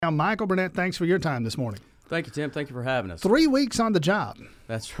now. Michael Burnett, thanks for your time this morning. Thank you, Tim. Thank you for having us. 3 weeks on the job.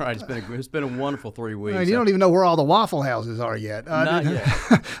 That's right. It's been a wonderful 3 weeks. You don't even know where all the Waffle Houses are yet. Not yet.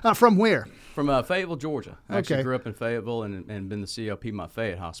 From where? From Fayetteville, Georgia. I actually Okay. grew up in Fayetteville and been the CEO of Piedmont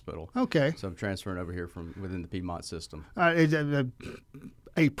Fayette Hospital. Okay. So I'm transferring over here from within the Piedmont system. Is it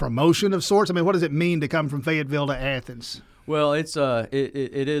a promotion of sorts? I mean, what does it mean to come from Fayetteville to Athens? Well, it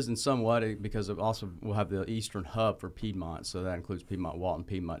is in somewhat because we'll have the eastern hub for Piedmont, so that includes Piedmont Walton,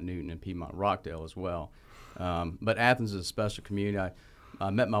 Piedmont Newton, and Piedmont Rockdale as well. But Athens is a special community. I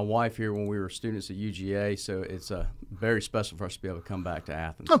met my wife here when we were students at UGA, so it's very special for us to be able to come back to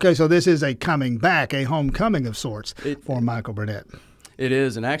Athens. Okay, so this is a coming back, a homecoming of sorts for Michael Burnett. It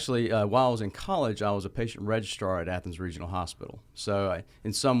is, and actually, while I was in college, I was a patient registrar at Athens Regional Hospital. So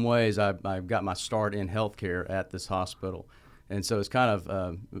in some ways, I got my start in healthcare at this hospital. And so it's kind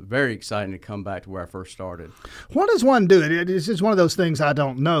of very exciting to come back to where I first started. What does one do? It's just one of those things I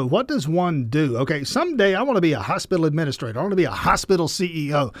don't know. What does one do? Okay, someday I want to be a hospital administrator. I want to be a hospital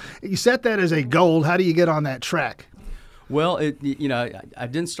CEO. You set that as a goal. How do you get on that track? Well, I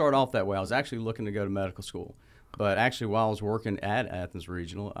didn't start off that way. I was actually looking to go to medical school. But actually, while I was working at Athens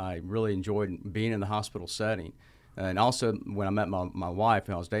Regional, I really enjoyed being in the hospital setting. And also, when I met my wife,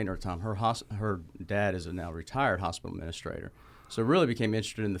 and I was dating her at the time, her dad is a now retired hospital administrator. So really became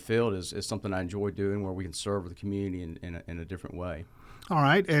interested in the field as something I enjoy doing, where we can serve the community in a different way. All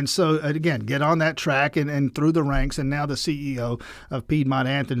right. And so, again, get on that track and through the ranks, and now the CEO of Piedmont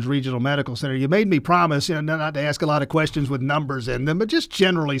Athens Regional Medical Center. You made me promise, not to ask a lot of questions with numbers in them, but just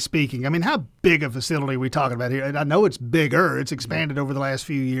generally speaking, I mean, how big a facility are we talking about here? And I know it's bigger. It's expanded over the last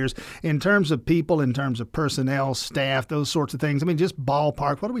few years in terms of people, in terms of personnel, staff, those sorts of things. I mean, just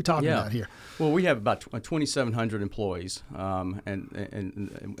ballpark. What are we talking about here? Well, we have about 2,700 employees,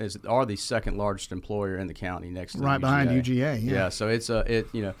 and are the second largest employer in the county next to right UGA. Behind UGA. Yeah, so it's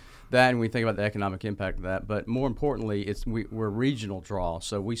that, and we think about the economic impact of that. But more importantly, we're a regional draw,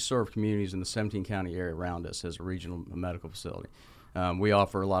 so we serve communities in the 17-county area around us as a regional medical facility. We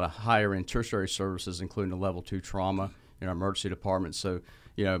offer a lot of higher-end tertiary services, including a level 2 trauma in our emergency department. So,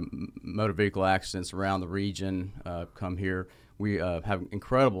 motor vehicle accidents around the region come here. We have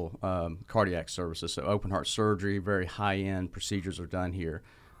incredible cardiac services, so open heart surgery, very high-end procedures are done here.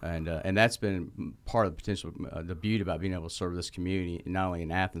 And that's been part of the potential, the beauty about being able to serve this community, not only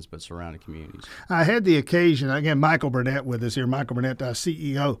in Athens, but surrounding communities. I had the occasion, again, Michael Burnett with us here, Michael Burnett,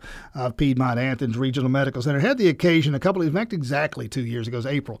 CEO of Piedmont Athens Regional Medical Center. Had the occasion in fact, exactly 2 years ago, it was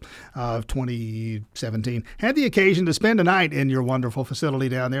April of 2017, had the occasion to spend a night in your wonderful facility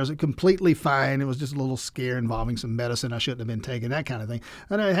down there. It was completely fine. It was just a little scare involving some medicine I shouldn't have been taking, that kind of thing.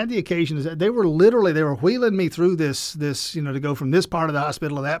 And I had the occasion, they were wheeling me through this, to go from this part of the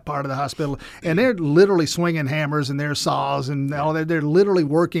hospital to that part of the hospital, and they're literally swinging hammers and their saws and all that. They're literally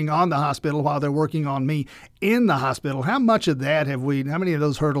working on the hospital while they're working on me in the hospital. How much of that how many of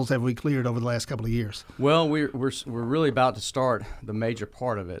those hurdles have we cleared over the last couple of years? Well, we're really about to start the major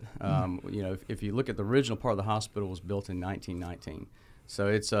part of it. If you look at the original part of the hospital, was built in 1919, so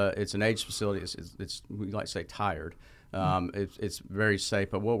it's an aged facility. It's we like to say tired. It's very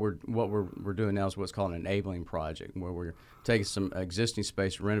safe, but what we're doing now is what's called an enabling project, where we're taking some existing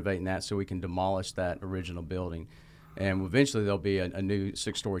space, renovating that so we can demolish that original building, and eventually there'll be a new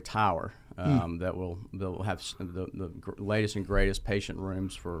 6-story tower that will have the latest and greatest patient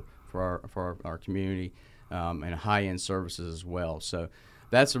rooms for our community and high-end services as well. So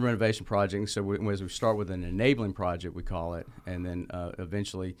that's the renovation project. So as we start with an enabling project, we call it, and then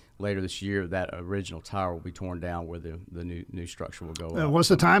eventually later this year, that original tower will be torn down where the new structure will go up. What's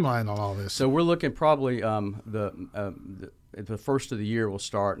the timeline on all this? So we're looking probably the first of the year we'll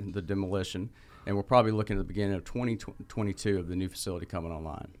start the demolition, and we're probably looking at the beginning of 2022 of the new facility coming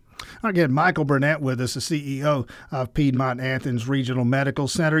online. Again, Michael Burnett with us, the CEO of Piedmont Athens Regional Medical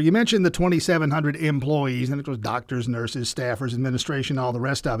Center. You mentioned the 2,700 employees, and it was doctors, nurses, staffers, administration, all the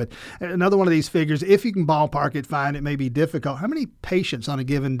rest of it. Another one of these figures, if you can ballpark it, fine, it may be difficult. How many patients on a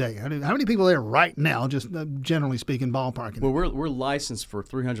given day? How many people are there right now, just generally speaking, ballparking? Well, we're licensed for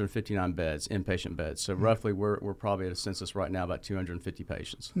 359 beds, inpatient beds. So roughly we're probably at a census right now about 250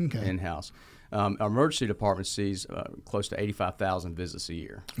 patients in-house. Our emergency department sees close to 85,000 visits a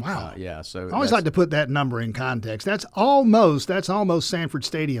year. Wow. So I always like to put that number in context. That's almost Sanford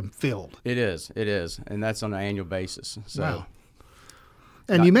Stadium filled. It is, and that's on an annual basis. So, wow.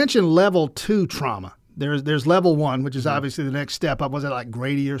 And you mentioned level 2 trauma. There's level 1, which is obviously the next step up. Was it like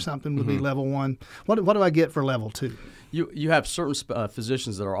Grady or something would be level 1? What do I get for level 2? You have certain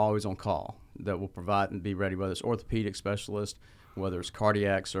physicians that are always on call that will provide and be ready, whether it's orthopedic specialist, whether it's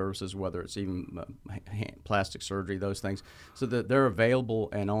cardiac services, whether it's even plastic surgery, those things. So that they're available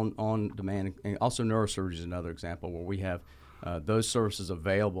and on demand. And also neurosurgery is another example where we have those services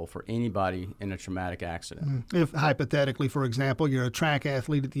available for anybody in a traumatic accident. If hypothetically, for example, you're a track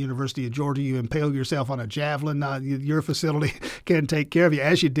athlete at the University of Georgia, you impale yourself on a javelin, your facility can take care of you,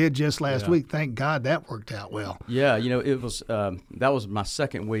 as you did just last week. Thank God that worked out well. Yeah, it was that was my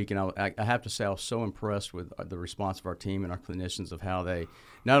second week, and I have to say I was so impressed with the response of our team and our clinicians of how they,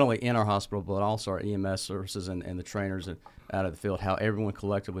 not only in our hospital, but also our EMS services and the trainers out of the field, how everyone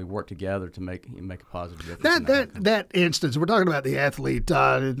collectively worked together to make a positive difference. That instance, we're talking about the athlete,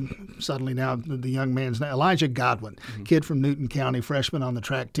 suddenly now the young man's name, Elijah Godwin, kid from Newton County, freshman on the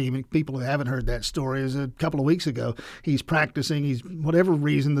track team. And people who haven't heard that story, is a couple of weeks ago, he's practicing, whatever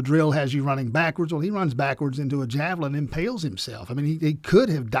reason, the drill has you running backwards. Well, he runs backwards into a javelin and impales himself. I mean, he could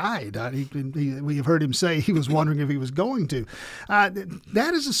have died. We have heard him say he was wondering if he was going to.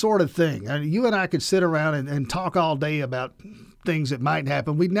 That is the sort of thing. You and I could sit around and talk all day about things that might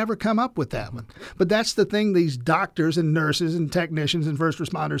happen. We'd never come up with that one. But that's the thing, these doctors and nurses and technicians and first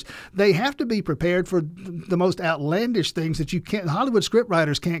responders, they have to be prepared for the most outlandish things that you can't, Hollywood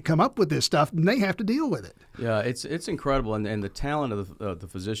scriptwriters can't come up with this stuff, and they have to deal with it. Yeah, it's incredible, and the talent of the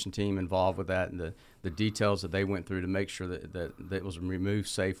physician team involved with that, and the details that they went through to make sure that it was removed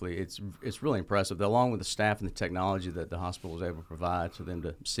safely. It's really impressive, along with the staff and the technology that the hospital was able to provide to them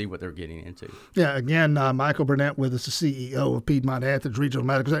to see what they're getting into. Yeah, again, Michael Burnett with us, the CEO of Piedmont Athens Regional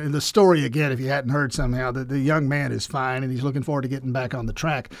Medical Center. And the story, again, if you hadn't heard somehow, the young man is fine, and he's looking forward to getting back on the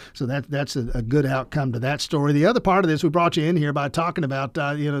track. So that's a good outcome to that story. The other part of this, we brought you in here by talking about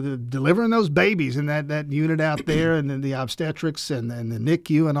delivering those babies in that unit out there, and then the obstetrics and the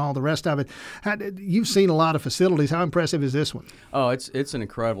NICU and all the rest of it. You've seen a lot of facilities. How impressive is this one? Oh, it's an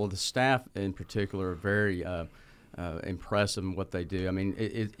incredible. The staff in particular are very impressive in what they do. I mean,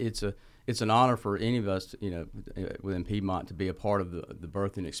 it's an honor for any of us, within Piedmont to be a part of the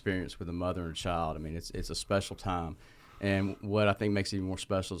birthing experience with a mother and a child. I mean, it's a special time, and what I think makes it even more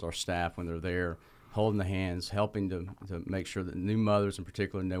special is our staff when they're there, holding the hands, helping to make sure that new mothers in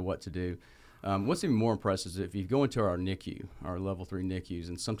particular know what to do. What's even more impressive is if you go into our NICU, our level 3 NICUs,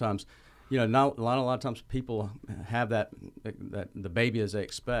 and sometimes, not a lot of times people have that the baby as they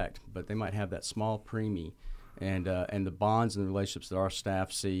expect, but they might have that small preemie, and the bonds and the relationships that our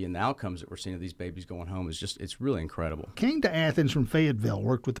staff see and the outcomes that we're seeing of these babies going home it's really incredible. Came to Athens from Fayetteville,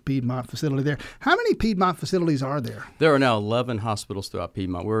 worked with the Piedmont facility there. How many Piedmont facilities are there? There are now 11 hospitals throughout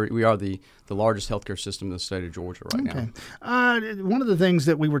Piedmont. We are the largest healthcare system in the state of Georgia right now. One of the things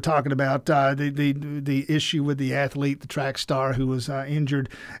that we were talking about, the issue with the athlete, the track star who was injured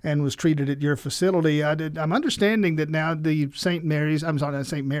and was treated at your facility. I'm understanding that now the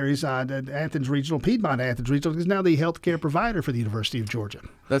Athens Regional, Piedmont Athens Regional is now the healthcare provider for the University of Georgia.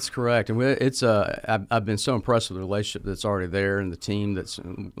 That's correct, and I've been so impressed with the relationship that's already there and the team that's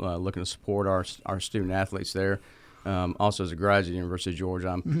looking to support our student athletes there. Also, as a graduate of the University of Georgia,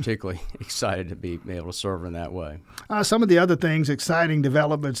 I'm particularly excited to be able to serve in that way. Some of the other things, exciting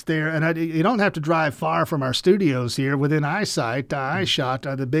developments there, and you don't have to drive far from our studios here. Within eyesight, I shot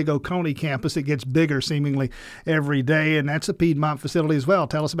the big Oconee campus. It gets bigger seemingly every day, and that's a Piedmont facility as well.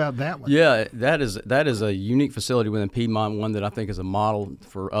 Tell us about that one. Yeah, that is a unique facility within Piedmont, one that I think is a model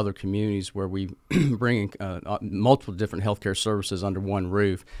for other communities where we bring multiple different healthcare services under one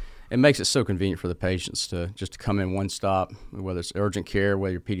roof. It makes it so convenient for the patients to just come in one stop, whether it's urgent care,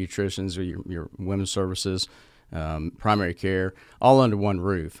 whether you're pediatricians or your women's services, primary care, all under one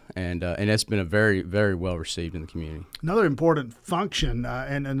roof. And it's been a very, very well received in the community. Another important function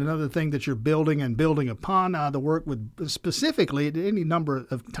and another thing that you're building upon the work with specifically any number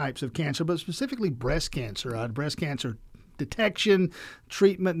of types of cancer, but specifically breast cancer detection,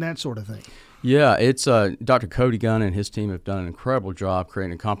 treatment, and that sort of thing. Yeah, it's Dr. Cody Gunn and his team have done an incredible job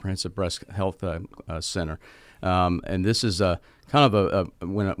creating a comprehensive breast health center. And this is kind of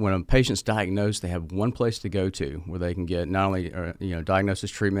when a patient's diagnosed, they have one place to go to where they can get not only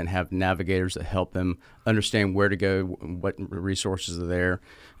diagnosis, treatment, have navigators that help them understand where to go, what resources are there.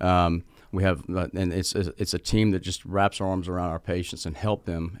 We have, and it's a team that just wraps our arms around our patients and help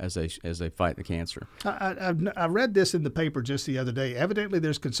them as they fight the cancer. I read this in the paper just the other day. Evidently,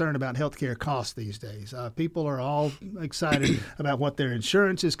 there's concern about healthcare costs these days. People are all excited about what their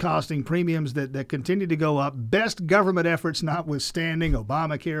insurance is costing, premiums that continue to go up. Best government efforts notwithstanding,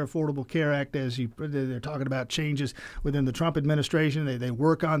 Obamacare, Affordable Care Act, they're talking about changes within the Trump administration. They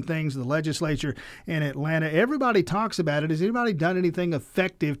work on things, the legislature in Atlanta. Everybody talks about it. Has anybody done anything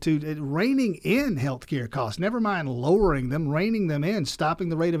effective to reining in healthcare costs, never mind lowering them, reining them in, stopping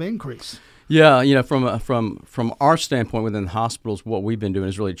the rate of increase. Yeah, from our standpoint within the hospitals, what we've been doing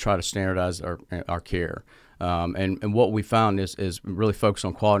is really try to standardize our care. And what we found is really focus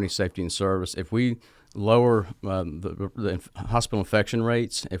on quality, safety, and service. If we lower the hospital infection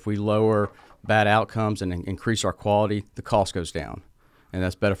rates, if we lower bad outcomes and increase our quality, the cost goes down. And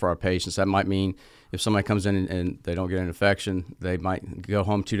that's better for our patients. That might mean if somebody comes in and they don't get an infection, they might go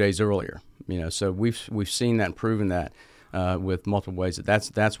home 2 days earlier. So we've seen that and proven that with multiple ways.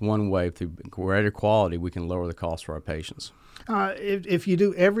 That's one way through greater quality we can lower the cost for our patients. If you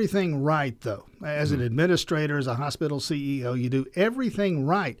do everything right, though, as an administrator, as a hospital CEO, you do everything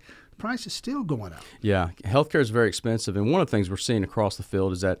right, the price is still going up. Yeah, healthcare is very expensive, and one of the things we're seeing across the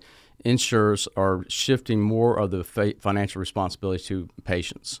field is that insurers are shifting more of the financial responsibility to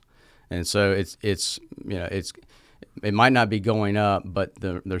patients, and so it might not be going up, but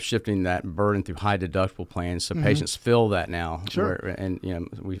they're shifting that burden through high deductible plans, so patients feel that now. Sure.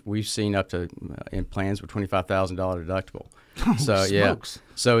 We've seen up to in plans with $25,000 deductible. Oh, so smokes.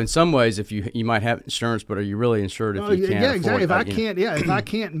 So in some ways, if you might have insurance, but are you really insured if you can't afford it? If I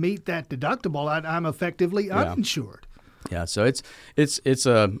can't meet that deductible, I'm effectively uninsured. Yeah, so it's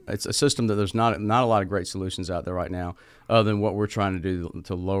a system that there's not a lot of great solutions out there right now, other than what we're trying to do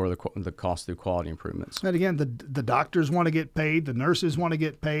to lower the cost through quality improvements. And again, the doctors want to get paid, the nurses want to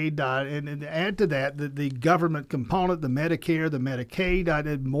get paid, and add to that the government component, the Medicare, the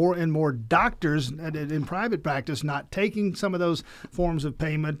Medicaid, more and more doctors in private practice not taking some of those forms of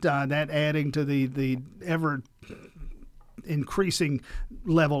payment, that adding to the ever increasing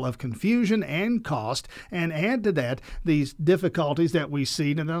level of confusion and cost, and add to that these difficulties that we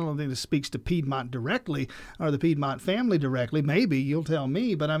see. And I don't think this speaks to Piedmont directly or the Piedmont family directly. Maybe you'll tell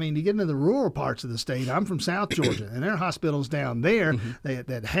me, but I mean, you get into the rural parts of the state. I'm from South Georgia, and there are hospitals down there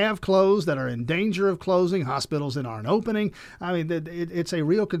that have closed, that are in danger of closing, hospitals that aren't opening. I mean, it's a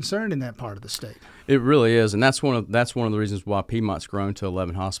real concern in that part of the state. It really is, and that's one of the reasons why Piedmont's grown to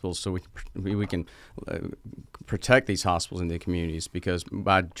 11 hospitals, so we can protect these hospitals in the communities, because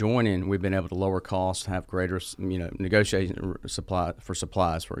by joining, we've been able to lower costs, have greater negotiation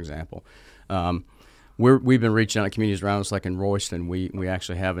supplies, for example. We've been reaching out to communities around us, like in Royston. We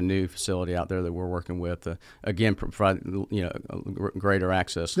actually have a new facility out there that we're working with to, again, provide greater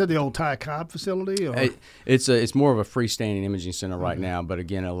access. Is that the old Ty Cobb facility? Or? It's more of a freestanding imaging center right now, but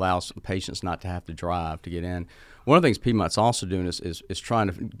again, it allows patients not to have to drive to get in. One of the things Piedmont's also doing is trying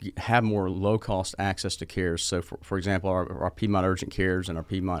to have more low-cost access to care. So, for example, our Piedmont Urgent Cares and our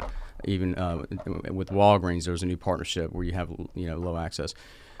Piedmont, even with Walgreens, there's a new partnership where you have low access.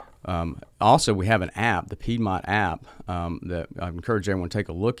 Also, we have an app, the Piedmont app, that I encourage everyone to take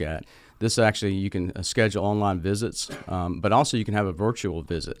a look at. This actually, you can schedule online visits, but also you can have a virtual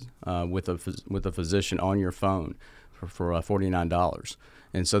visit with a physician on your phone for $49.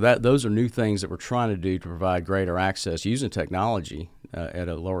 And so those are new things that we're trying to do to provide greater access using technology at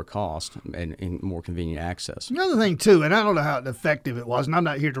a lower cost and more convenient access. Another thing, too, and I don't know how effective it was, and I'm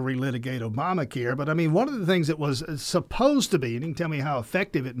not here to relitigate Obamacare, but I mean, one of the things that was supposed to be, and you can tell me how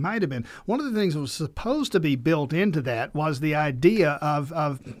effective it might have been, one of the things that was supposed to be built into that was the idea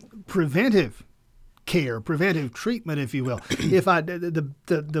of preventive care, preventive treatment, if you will. If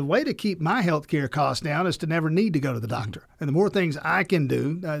the way to keep my health care costs down is to never need to go to the doctor. And the more things I can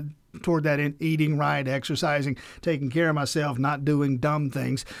do toward that, eating right, exercising, taking care of myself, not doing dumb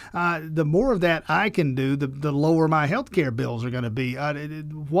things, the more of that I can do, the lower my health care bills are going to be.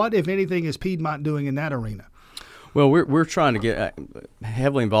 What, if anything, is Piedmont doing in that arena? Well, we're trying to get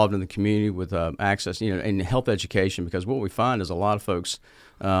heavily involved in the community with access, and health education, because what we find is a lot of folks,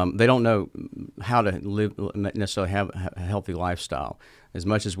 they don't know how to necessarily have a healthy lifestyle. As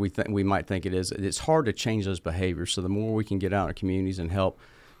much as we might think it is, it's hard to change those behaviors. So the more we can get out in communities and help,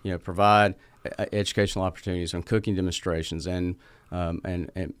 provide educational opportunities on cooking demonstrations and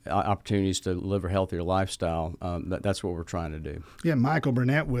opportunities to live a healthier lifestyle. That's what we're trying to do. Yeah, Michael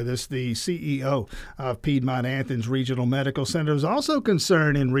Burnett with us, the CEO of Piedmont Athens Regional Medical Center, is also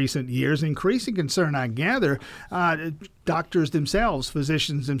concerned in recent years, increasing concern, I gather, doctors themselves,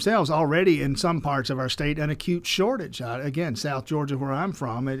 physicians themselves, already in some parts of our state, an acute shortage. Again, South Georgia, where I'm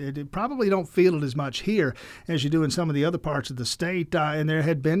from, it probably don't feel it as much here as you do in some of the other parts of the state. And there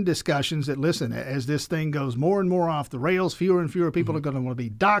had been discussions that, listen, as this thing goes more and more off the rails, fewer and fewer people are going to want to be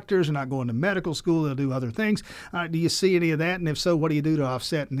doctors and not going to medical school. They'll do other things. Do you see any of that? And if so, what do you do to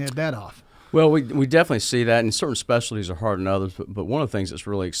offset and head that off? Well, we definitely see that, and certain specialties are harder than others. But one of the things that's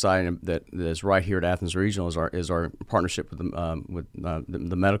really exciting that is right here at Athens Regional is our partnership with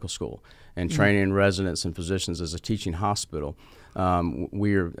the medical school and training residents and physicians as a teaching hospital.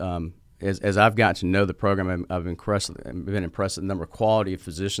 We're as I've gotten to know the program, I've been impressed with the number of quality of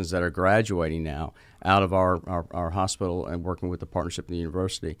physicians that are graduating now out of our hospital and working with the partnership of the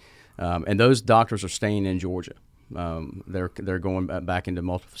university. And those doctors are staying in Georgia. They're going back into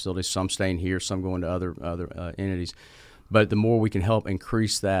multiple facilities, some staying here, some going to other entities. But the more we can help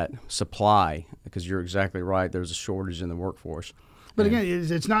increase that supply, because you're exactly right, there's a shortage in the workforce. But again,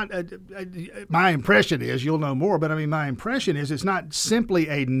 it's not, my impression is, you'll know more, but I mean, my impression is it's not simply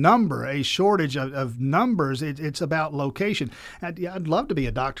a number, a shortage of numbers. It's about location. I'd love to be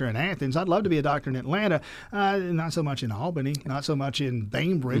a doctor in Athens. I'd love to be a doctor in Atlanta. Not so much in Albany, not so much in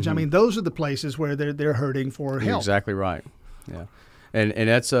Bainbridge. I mean, those are the places where they're hurting for help. You're exactly right. Yeah. And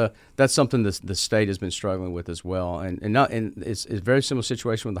that's something the state has been struggling with as well. And it's a very similar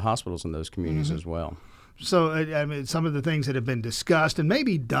situation with the hospitals in those communities as well. So, I mean, some of the things that have been discussed and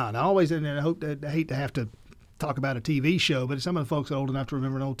maybe done. I hate to have to talk about a TV show, but some of the folks are old enough to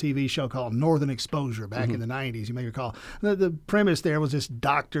remember an old TV show called Northern Exposure back in the 90s. You may recall. The premise there was this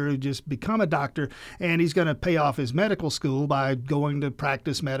doctor who just become a doctor, and he's going to pay off his medical school by going to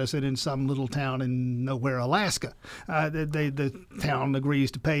practice medicine in some little town in nowhere, Alaska. The town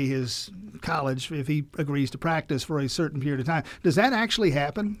agrees to pay his college if he agrees to practice for a certain period of time. Does that actually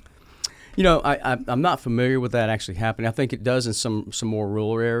happen? You know, I'm not familiar with that actually happening. I think it does in some more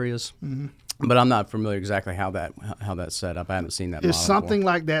rural areas, but I'm not familiar exactly how that's set up. I haven't seen that. Is something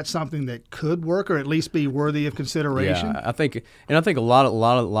like that something that could work, or at least be worthy of consideration? Yeah, I think a lot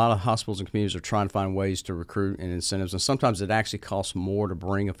of hospitals and communities are trying to find ways to recruit and incentives, and sometimes it actually costs more to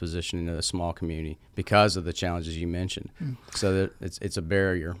bring a physician into a small community because of the challenges you mentioned. So that it's a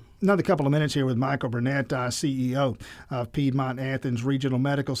barrier. Another couple of minutes here with Michael Burnett, CEO of Piedmont Athens Regional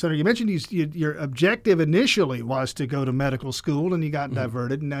Medical Center. You mentioned your objective initially was to go to medical school, and you got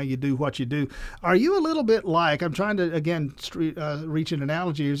diverted, and now you do what you do. Are you a little bit like, I'm trying to, again, reach an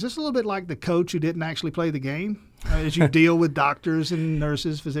analogy, is this a little bit like the coach who didn't actually play the game? As you deal with doctors and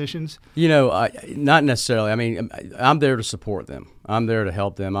nurses, physicians? You know, not necessarily. I mean, I'm there to support them. I'm there to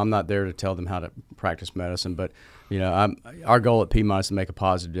help them. I'm not there to tell them how to practice medicine. But, you know, our goal at Piedmont is to make a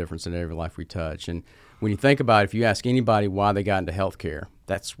positive difference in every life we touch. And when you think about it, if you ask anybody why they got into healthcare,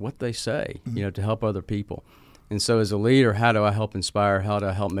 that's what they say, you know, to help other people. And so as a leader, how do I help inspire? How do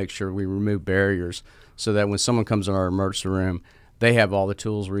I help make sure we remove barriers so that when someone comes in our emergency room, they have all the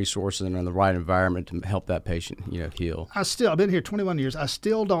tools, resources, and the right environment to help that patient, you know, heal. I've been here 21 years. I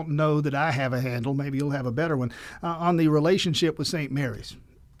still don't know that I have a handle. Maybe you'll have a better one on the relationship with St. Mary's.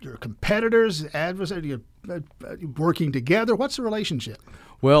 Your competitors, adversaries, you're working together. What's the relationship?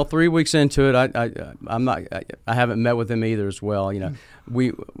 Well, 3 weeks into it, I haven't met with them either as well. You know,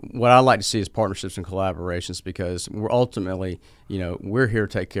 what I like to see is partnerships and collaborations, because we're ultimately, you know, we're here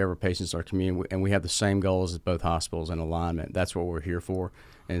to take care of our patients, our community, and we have the same goals as both hospitals in alignment. That's what we're here for,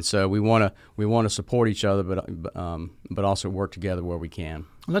 and so we want to support each other, but also work together where we can.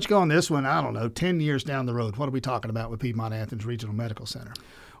 Let's go on this one. I don't know, 10 years down the road, what are we talking about with Piedmont Athens Regional Medical Center?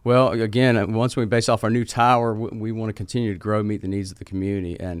 Well, again, once we base off our new tower, we want to continue to grow, meet the needs of the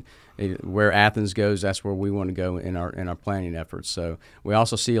community, and where Athens goes, that's where we want to go in our planning efforts. So we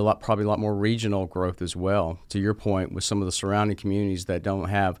also see probably a lot more regional growth as well. To your point, with some of the surrounding communities that don't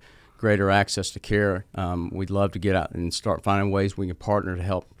have greater access to care, we'd love to get out and start finding ways we can partner to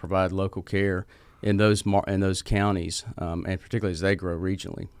help provide local care in those counties, and particularly as they grow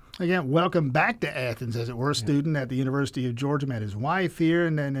regionally. Again, welcome back to Athens, as it were, student at the University of Georgia. Met his wife here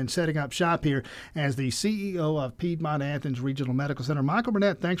and setting up shop here as the CEO of Piedmont Athens Regional Medical Center. Michael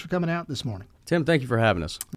Burnett, thanks for coming out this morning. Tim, thank you for having us.